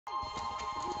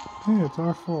Hey, it's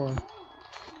Arfoire.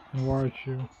 And Warechu.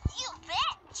 You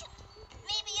bet!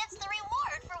 Maybe it's the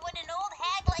reward for when an old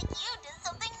hag like you does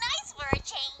something nice for a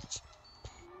change.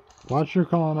 Watch your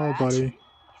calling out, buddy. If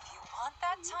you want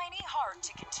that tiny heart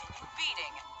to continue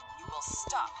beating, you will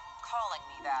stop calling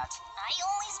me that. I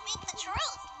only speak the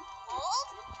truth. Old?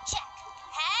 Check.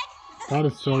 Hag? That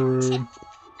is so rude.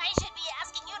 I should be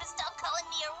asking you to stop calling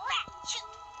me a rat.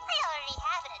 I already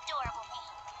have an adorable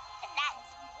name, and that is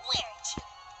Warechu.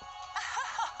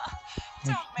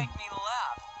 Don't make me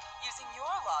laugh. Using your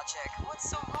logic, what's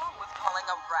so wrong with calling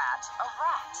a rat a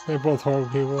rat? They're both horrible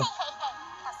people. Hey,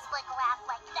 a slick laugh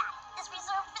like that is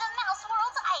reserved for the mouse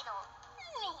world's idol,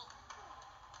 me.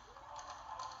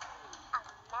 A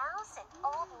mouse and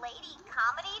old lady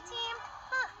comedy team?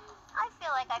 Huh. I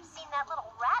feel like I've seen that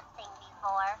little rat thing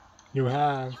before. You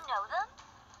have. You know them?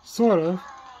 Sort of. I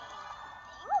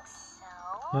think so.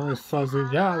 Not as fuzzy.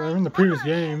 Yeah, they're in the previous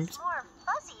games. More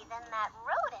fuzzy than that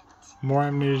rodent. More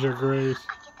amnesia, great.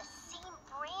 I get the same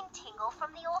brain tingle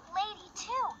from the old lady,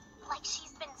 too. Like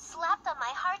she's been slapped on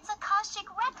my heart's Akashic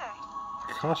record.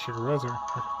 Akashic Record.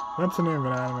 That's the name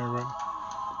of an anime, but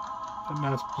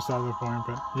that's beside the point.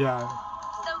 But yeah,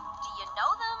 So, do you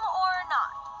know them or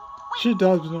not? Wait, she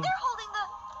does know they're holding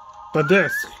the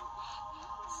disc.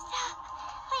 Stop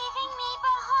leaving me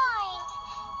behind.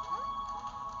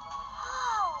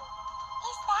 Oh,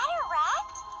 is that a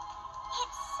rat?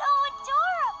 It's so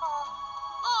adorable.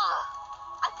 Ugh,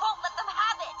 I won't let them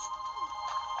have it.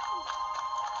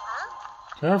 Huh?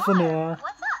 Careful, Noir.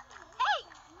 What's up? Hey,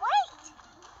 wait!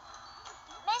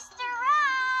 Mr.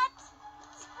 Rat!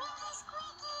 Squeaky,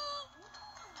 squeaky!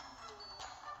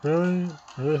 Really?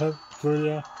 Really,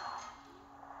 Julia?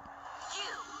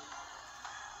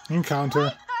 You! Encounter.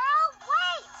 Wait,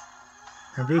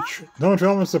 girl, wait! Don't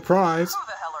tell them a surprise. Who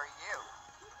the hell are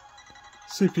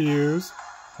you? CPUs.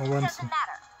 Oh, when Doesn't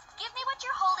matter. Give me what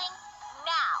you're holding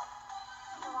now.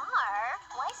 Noir,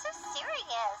 why so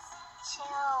serious?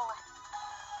 Chill.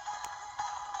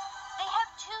 They have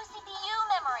 2 CPU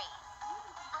memories.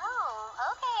 Oh,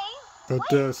 okay. the Wait,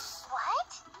 discs. what?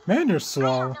 Man, you're I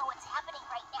slow. don't know what's happening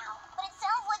right now, but it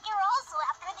sounds like you're also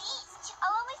after these.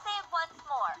 I'll only say it once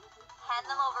more. Hand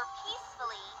them over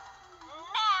peacefully.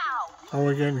 Now! Oh,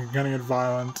 we're gonna get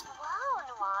violent. Whoa,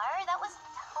 Noir, that was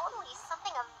totally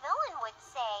something a villain would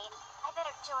say. I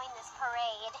better join this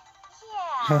parade.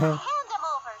 Yeah, hand them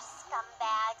over,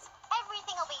 scumbags.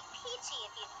 Everything will be peachy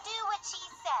if you do what she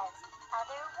says.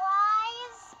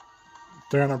 Otherwise...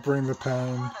 They're gonna bring the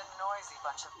pain. What a noisy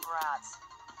bunch of brats.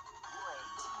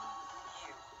 Wait,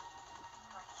 you.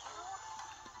 Are you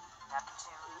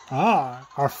Neptune? Ah,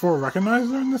 are 4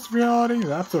 recognized in this reality?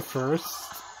 That's a first.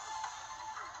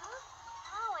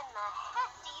 How in the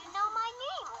heck do you know my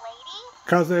name, lady?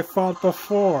 Cause they fought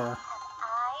before. Have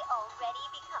I already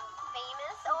become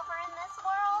famous over in this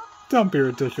world? Don't be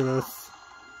ridiculous.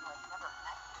 I've never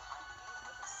met you. I knew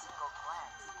with a single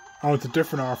glance. Oh, it's a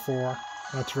different R4.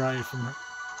 That's right. From You are the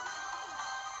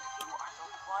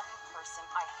one person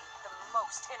I hate the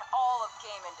most in all of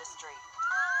game industry.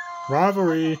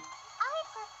 rivalry. I'd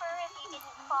prefer if you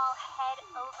didn't fall head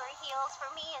over heels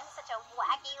for me in such a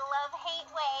wacky love-hate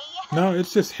way. No,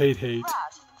 it's just hate.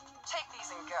 Rat, take these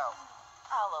and go.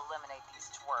 I'll eliminate these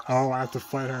twerps. Oh, I have to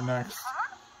fight her next.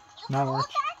 Huh? You Not told much.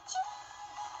 that?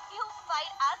 You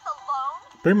fight us alone?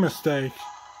 Big mistake.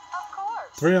 Of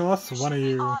course. 3 of us, You 1 of should be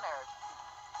you. honored.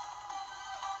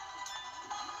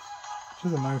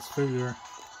 She's a nice figure.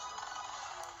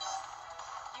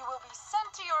 You will be sent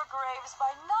to your graves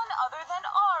by none other than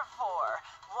Arfoire,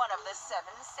 one of the 7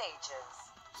 sages.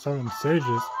 7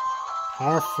 sages.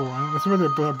 R4. That's where they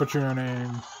butcher her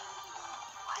name.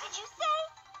 What did you say?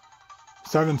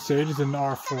 7 sages and 7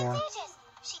 R4. sages.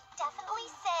 She definitely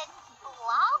said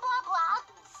blah, blah, blah.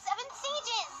 7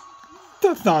 sages.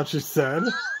 That's not what she said.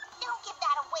 Don't give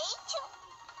that away.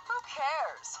 Who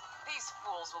cares? These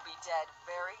fools will be dead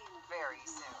very, very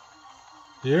soon.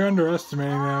 You're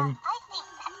underestimating them. I think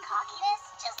that cockiness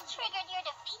just triggered your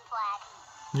defeat flag.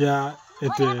 Yeah, it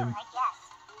Whatever, did. I guess.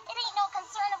 It ain't no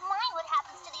concern of mine what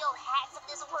happens to the old hags of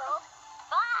this world.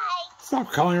 Bye.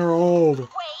 Stop calling her old.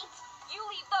 Wait. You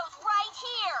leave those right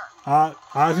here.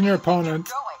 Eyes on your Where do you opponent.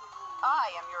 think you're going? I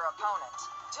am your opponent.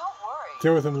 Don't worry.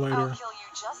 Deal with him I'll later. kill you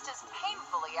just as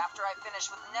painfully after I finish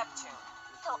with Neptune.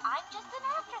 So I'm just an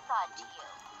afterthought to you.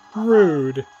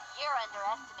 Rude. You're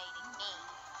underestimating me.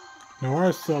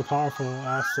 Noir's still a powerful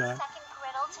asset. Second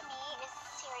griddle to me is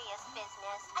serious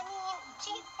business. I mean, she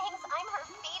thinks I'm her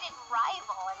fated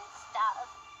rival and stuff.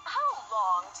 How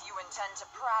long do you intend to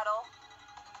prattle?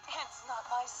 It's not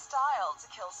my style to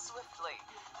kill swiftly.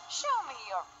 Show me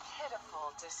your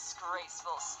pitiful,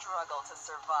 disgraceful struggle to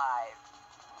survive.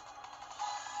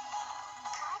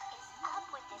 What is up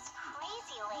with this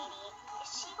crazy lady? Is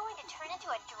she going to turn into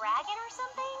a dragon or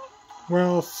something?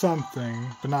 Well, something,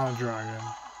 but not a dragon.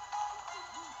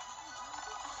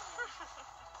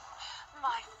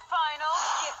 My final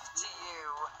gift to you.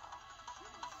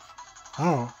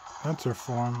 Oh, that's her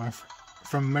form.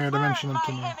 From Mega Dimension Burn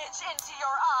into my me. image into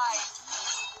your eyes.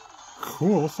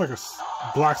 Cool, looks like a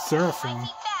black seraphim. Might be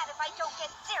bad if I don't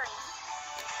get serious.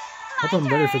 Hope I'm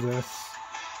ready for this.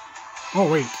 Oh,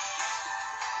 wait.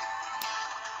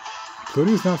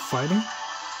 Pluto's not fighting?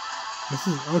 This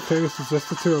is okay, this is just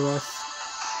the two of us.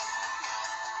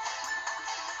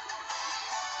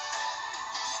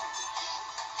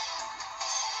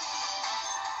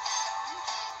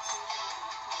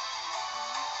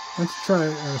 Let's try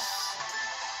this.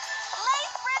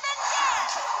 Lace ribbon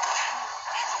dance!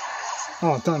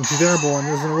 Oh, done. She's airborne. It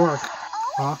doesn't work.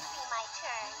 Huh? Be my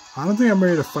turn. I don't think I'm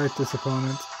ready to fight this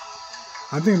opponent.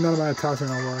 I think none of my attacks are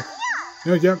gonna work.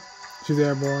 Yep. She's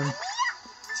airborne.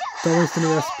 Don't waste any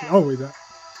SP. Oh, wait, that.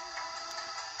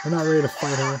 I'm not ready to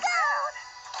fight her.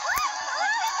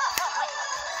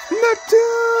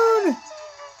 Neptune!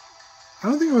 I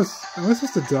don't think I was... Am I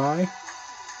supposed to die?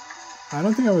 I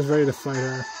don't think I was ready to fight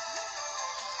her.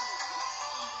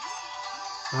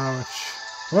 Ouch.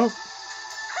 Well.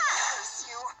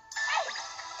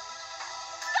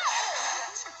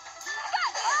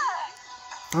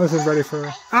 I wasn't ready for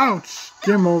her. Ouch!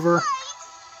 Game over.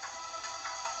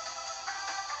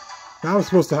 That was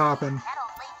supposed to happen. That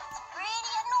old lady's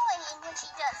pretty annoying when she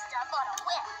does stuff on a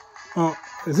whim. Oh,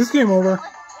 is this game over? I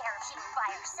wouldn't care if she was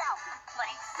by herself, but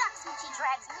it sucks when she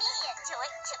drags me into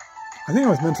it too. I think I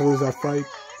was meant to lose that fight.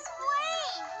 Please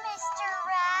wait, Mr.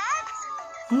 Rat.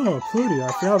 Oh, Pluty, I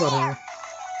forgot about her.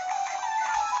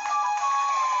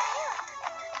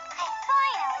 I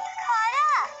finally caught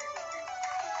up.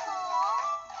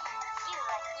 You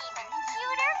look even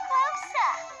cuter close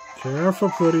up. Careful,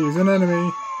 Pluty, he's an enemy.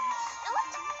 Yep.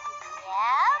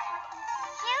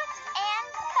 Cute and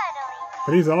cuddly.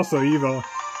 But he's also evil.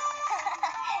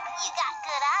 You got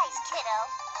good eyes, kiddo.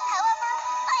 However,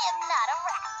 I am not a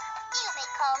rat. You may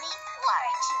call me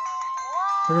Warechu.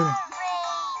 Warechu?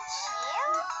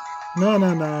 No.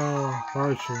 Warechu. That's not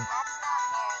very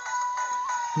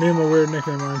Name a weird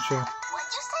nickname, aren't you?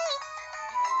 What'd you say?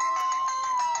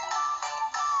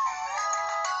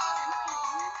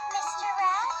 Mr.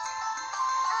 Rat?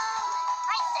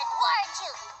 I said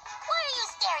Warechu. Why are you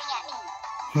staring at me?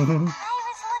 I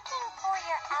was looking for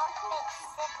your outfit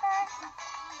zipper.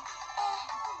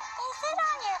 Is it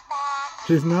on your back?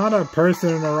 She's not a person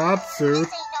in a rat This suit.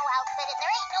 ain't no outfit and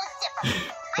there ain't no zipper.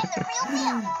 I'm the real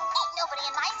deal. Ain't nobody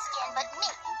in my skin but me.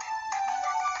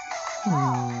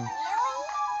 Hmm. Really?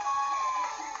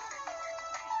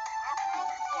 That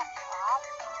might be a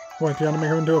problem. What, you want to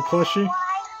make him into a plushie?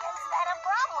 Why is that a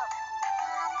problem?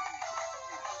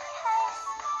 Because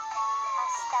a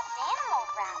stuffed animal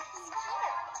rat is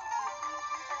cute.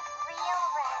 But real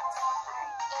rats are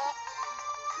ick.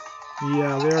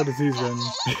 Yeah, they are disease-ridden. Among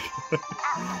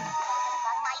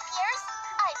my peers,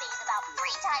 I bathe about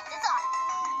 3 times as often.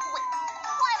 Wait,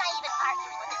 why am I even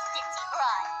arguing with this ditzy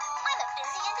broad? I'm a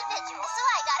busy individual, so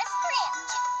I gotta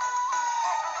scratch.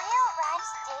 But real rats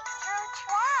dig through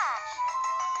trash.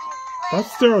 And play That's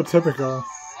stereotypical. in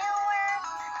the sewer.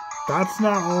 That's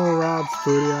not all rats,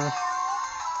 Plutia.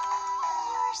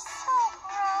 You're so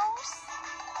gross.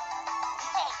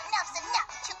 Hey, enough's enough.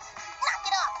 Knock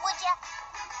it off, would ya?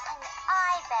 And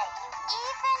I bet you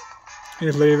even...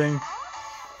 He's leaving.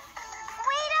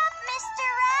 Wait up, Mr.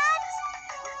 Rat!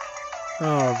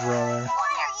 Oh, brother.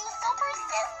 Why are you so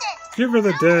persistent? Give her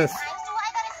the How many disc. times do I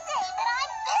gotta say that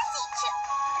I'm busy,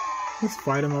 Let's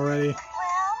fight him already. Well,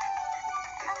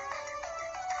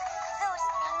 those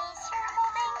thingies you're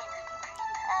holding,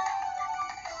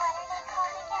 what are they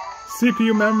called again?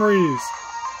 CPU memories.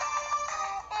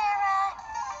 They're,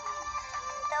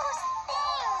 those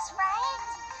things, right?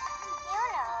 You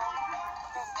know,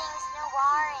 the things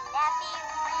Noir and Nappy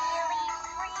really,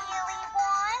 really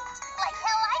want. Like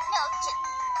hell I know too.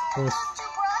 And Those- those 2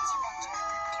 broads you mentioned,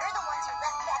 they're the ones you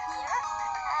left back here?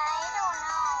 I don't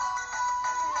know.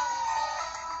 Maybe.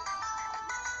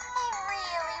 They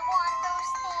really want those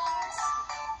things.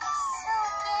 So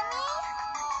gimme?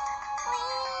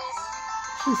 Please?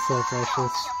 She's so Don't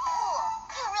precious. be a fool.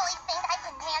 You really think I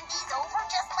can hand these over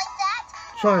just like that?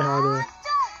 Try harder.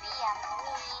 Don't be a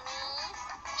meanie.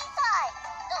 Besides,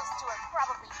 those 2 are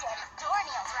probably dead as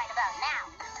doornails right about now.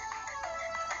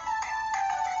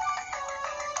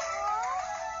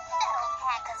 That old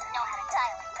hag doesn't know how to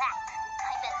die like that.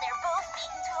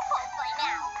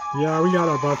 Yeah, we got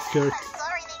our butts kicked. I'm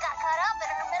sorry they got caught up in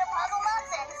her menopausal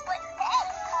nonsense, but hey!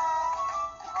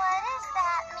 What does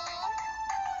that mean?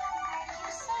 Are you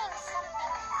saying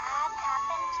something bad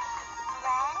happened to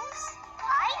friends?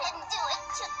 I didn't do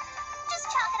it. Just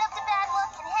chalk it up to bad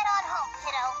luck and head on home,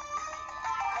 kiddo.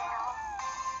 Well,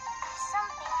 if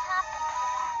something happened to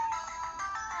them,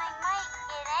 I might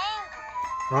get angry.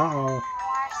 Uh-oh. Or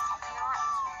said not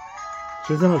to.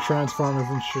 She's gonna transform,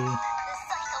 isn't she? The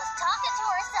psycho's talking to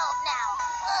herself now.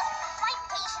 Ugh, my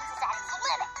patience is at its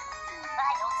limit.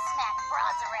 I don't smack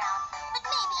broads around, but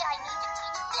maybe I need to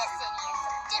teach this idiot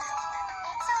some discipline.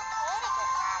 It's okay to get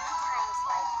mad at times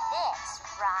like this,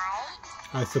 right?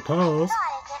 I suppose.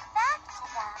 Gotta get back to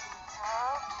them.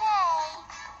 Okay.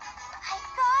 I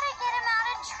gotta get him out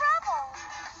of trouble.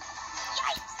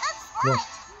 Yikes, that's Whoa. right.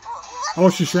 Oh,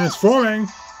 she's transforming!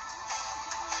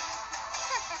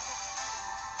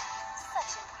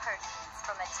 Such impertinence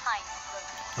from a tiny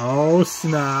rodent. Oh,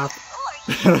 snap.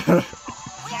 Where'd that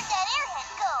airhead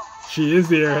go? She is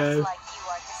the Sounds airhead. like you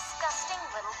are disgusting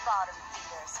little bottom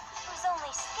feeders whose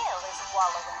only skill is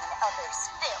wallowing in others'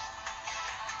 filth.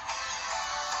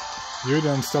 You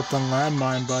done stepped on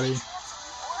landmine, buddy.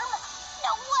 Transform?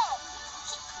 No way!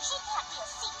 She can't be a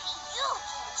CPU,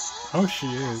 can she? Oh, she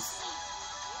is.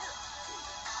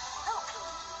 Who gave you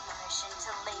permission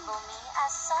to label me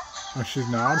as such? Oh, she's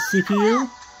not a CPU?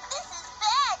 This is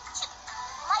bad.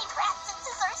 My rat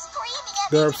senses are screaming at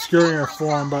They're me to obscuring her defend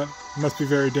form, myself. but must be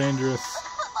very dangerous.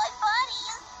 But my body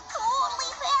is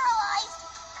totally paralyzed.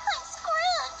 I'm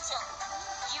screwed.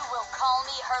 You will call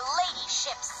me her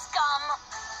ladyship, scum!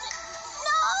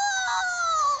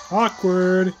 No!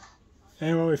 Awkward.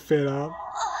 And when we fade out.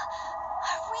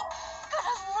 Are we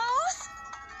gonna lose?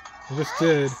 We just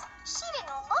did. She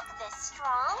didn't look this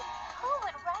strong. Who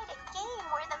would write a game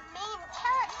where the main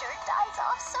character dies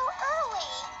off so early?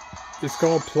 It's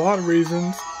called plot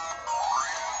reasons.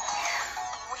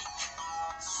 Weak.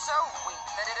 So weak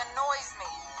that it annoys me.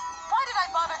 Why did I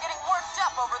bother getting worked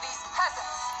up over these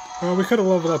peasants? Well, we could have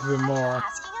leveled up a bit more.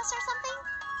 Asking us or something?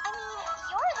 I mean,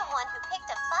 you're the one who picked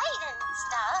a fight and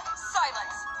stuff.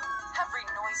 Silence! Every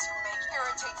noise you make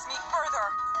irritates me further.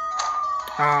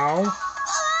 Ow. Ah!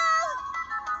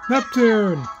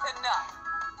 Neptune! Enough.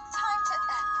 Time to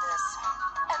end this.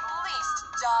 At least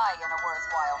die in a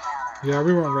worthwhile manner. Yeah,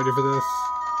 we weren't ready for this.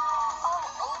 All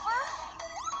over?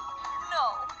 No.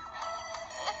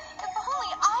 If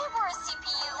only I were a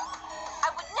CPU, I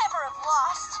would never have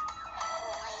lost.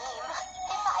 Lame.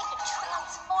 If I could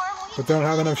transform, we'd But don't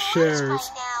have be enough rich shares. by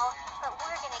now. But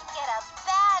we're gonna get a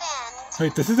bad end.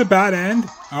 Wait, this is a bad end?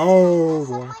 Oh,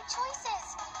 Some boy. my choices. I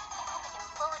hope I can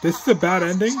blow it This up is a bad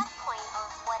last ending? checkpoint or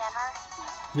whatever.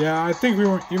 Yeah, I think we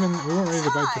weren't ready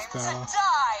to fight this Time battle. to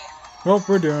die. Well,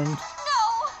 we're doomed. No.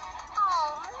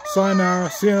 Oh, man. Sayonara.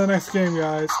 See you in the next game,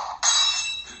 guys.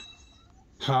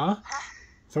 Huh?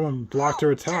 Someone blocked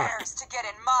her attack. Dares to get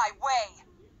in my way.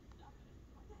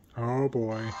 Oh,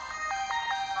 boy. My.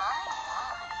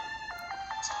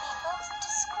 To be both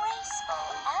disgraceful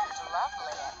and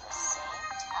lovely at the same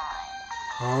time.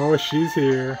 Oh, she's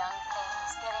here. Young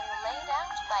things getting laid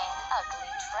out by an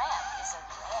ugly tramp is a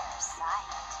rare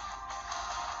sight.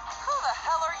 Who the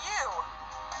hell are you?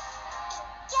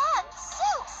 Gad,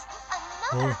 Zeus,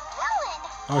 another villain.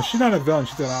 Oh, she's not a villain.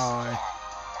 She's an ally.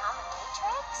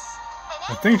 Dominatrix?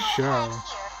 I think so. A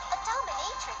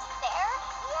dominatrix there?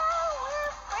 Yeah,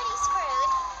 we're pretty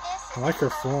screwed. This is I like her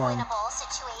an form. unwinnable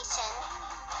situation.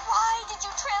 Why did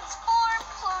you transform,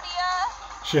 Plutia?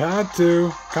 She had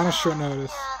to. Kind of short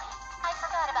notice. Yeah, I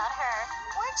forgot about her.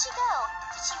 Where'd she go?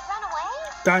 Did she run away?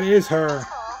 That is her.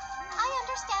 Cool. I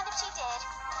understand if she did.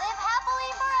 Live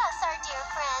happily for us, our dear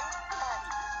friend.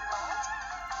 What?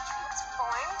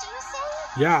 Transformed, do you say?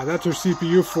 Yeah, that's her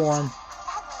CPU form.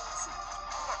 That means...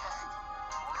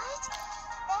 What?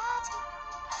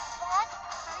 That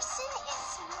person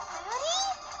is Moody?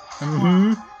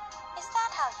 Mm-hmm. Is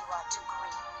that how you are to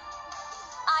greet me?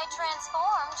 I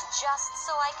transformed just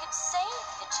so I could save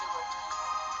the two of you.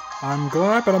 I'm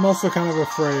glad, but I'm also kind of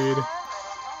afraid. Poor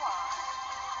little Noir.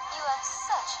 You have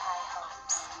such high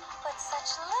hopes, but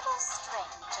such little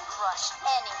strength to crush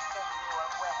anything in your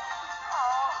way.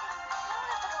 Oh, you don't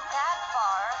have to go that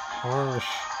far.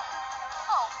 Harsh.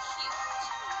 Oh, cute.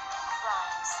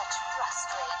 Crying such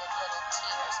frustrated little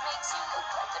tears makes you look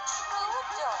like a true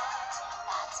adult.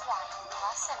 That's why you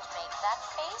mustn't make that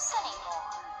face anymore.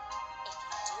 If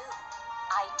you do,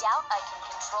 I doubt I can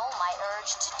control my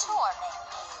urge to torment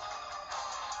you.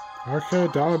 Okay,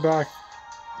 dial it back,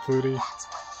 Plutie. That's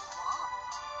what you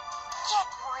want. Get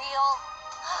real.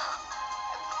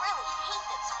 I really hate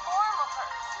this form of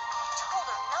hers. I told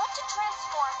her not to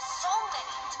transform so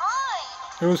many times.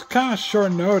 It was kind of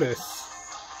short notice.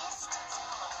 Distance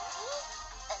floaty?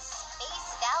 A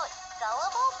spaced out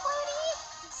gullible floaty?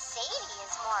 Sadie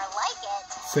is more like it.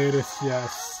 Sadist,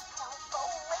 yes. Don't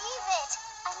believe it.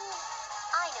 I mean,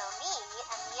 I know me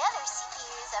and the other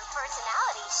CPUs have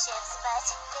personality shifts, but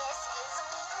this is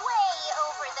way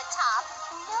over the top.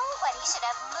 Nobody should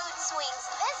have mood swings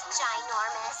this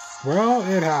ginormous. Well,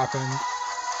 it happened.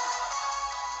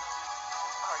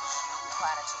 Are you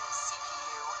Planetoon's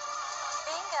CPU?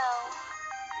 Bingo.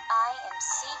 I am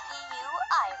CPU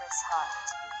Iris Heart,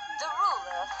 the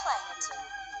ruler of Planetoon.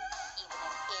 Even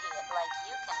an idiot like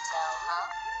you can tell, huh?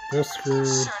 They're screwed.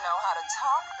 Sure know how to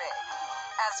talk big.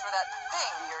 As for that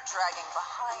thing you're dragging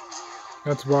behind you.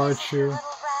 That's Is it your Warechu.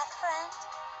 little rat friend?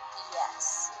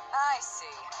 Yes. I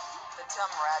see. The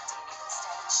dumb rat didn't even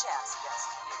stand a chance against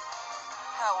you.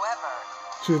 However,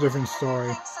 It's a different if you story.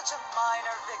 think such a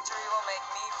minor victory will make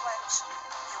me flinch,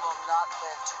 you will not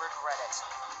live to regret it.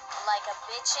 Like a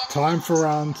bitch in Time for heat.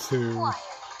 round 2. Why are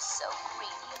you so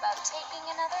greedy about taking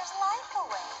another's life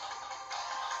away?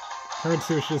 Let's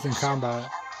see if she's in combat. A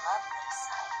lovely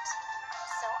sight.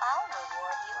 So I'll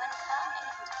reward you in kind.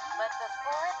 But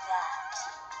before that,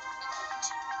 you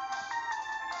two.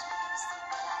 Do you see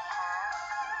what I have?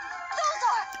 Those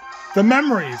are The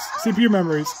memories! CPU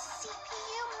memories.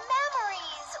 CPU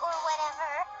memories or whatever.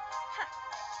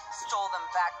 Stole them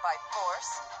back by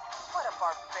force? What a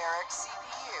barbaric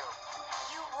CPU.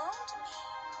 You wound me.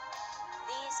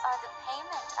 These are the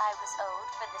payment I was owed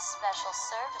for the special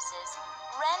services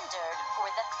rendered for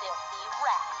the filthy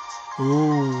rat.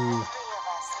 Ooh. The three of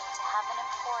us need to have an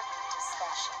important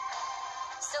discussion.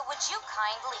 So would you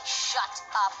kindly shut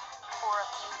up for a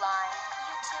few lines?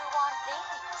 You two want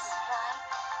babies, right?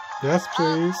 Yes,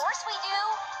 please. Of course we do.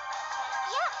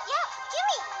 Yeah,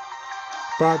 gimme.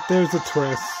 But there's a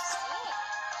twist.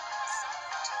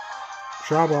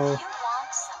 Trouble. You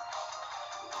want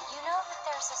something. You know that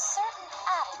there's a certain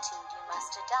attitude you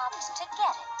must adopt to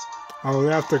get it. Oh, we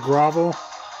have to grovel?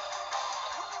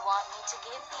 You want me to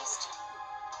give these to you.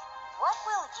 What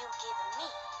will you give me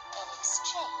in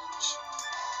exchange?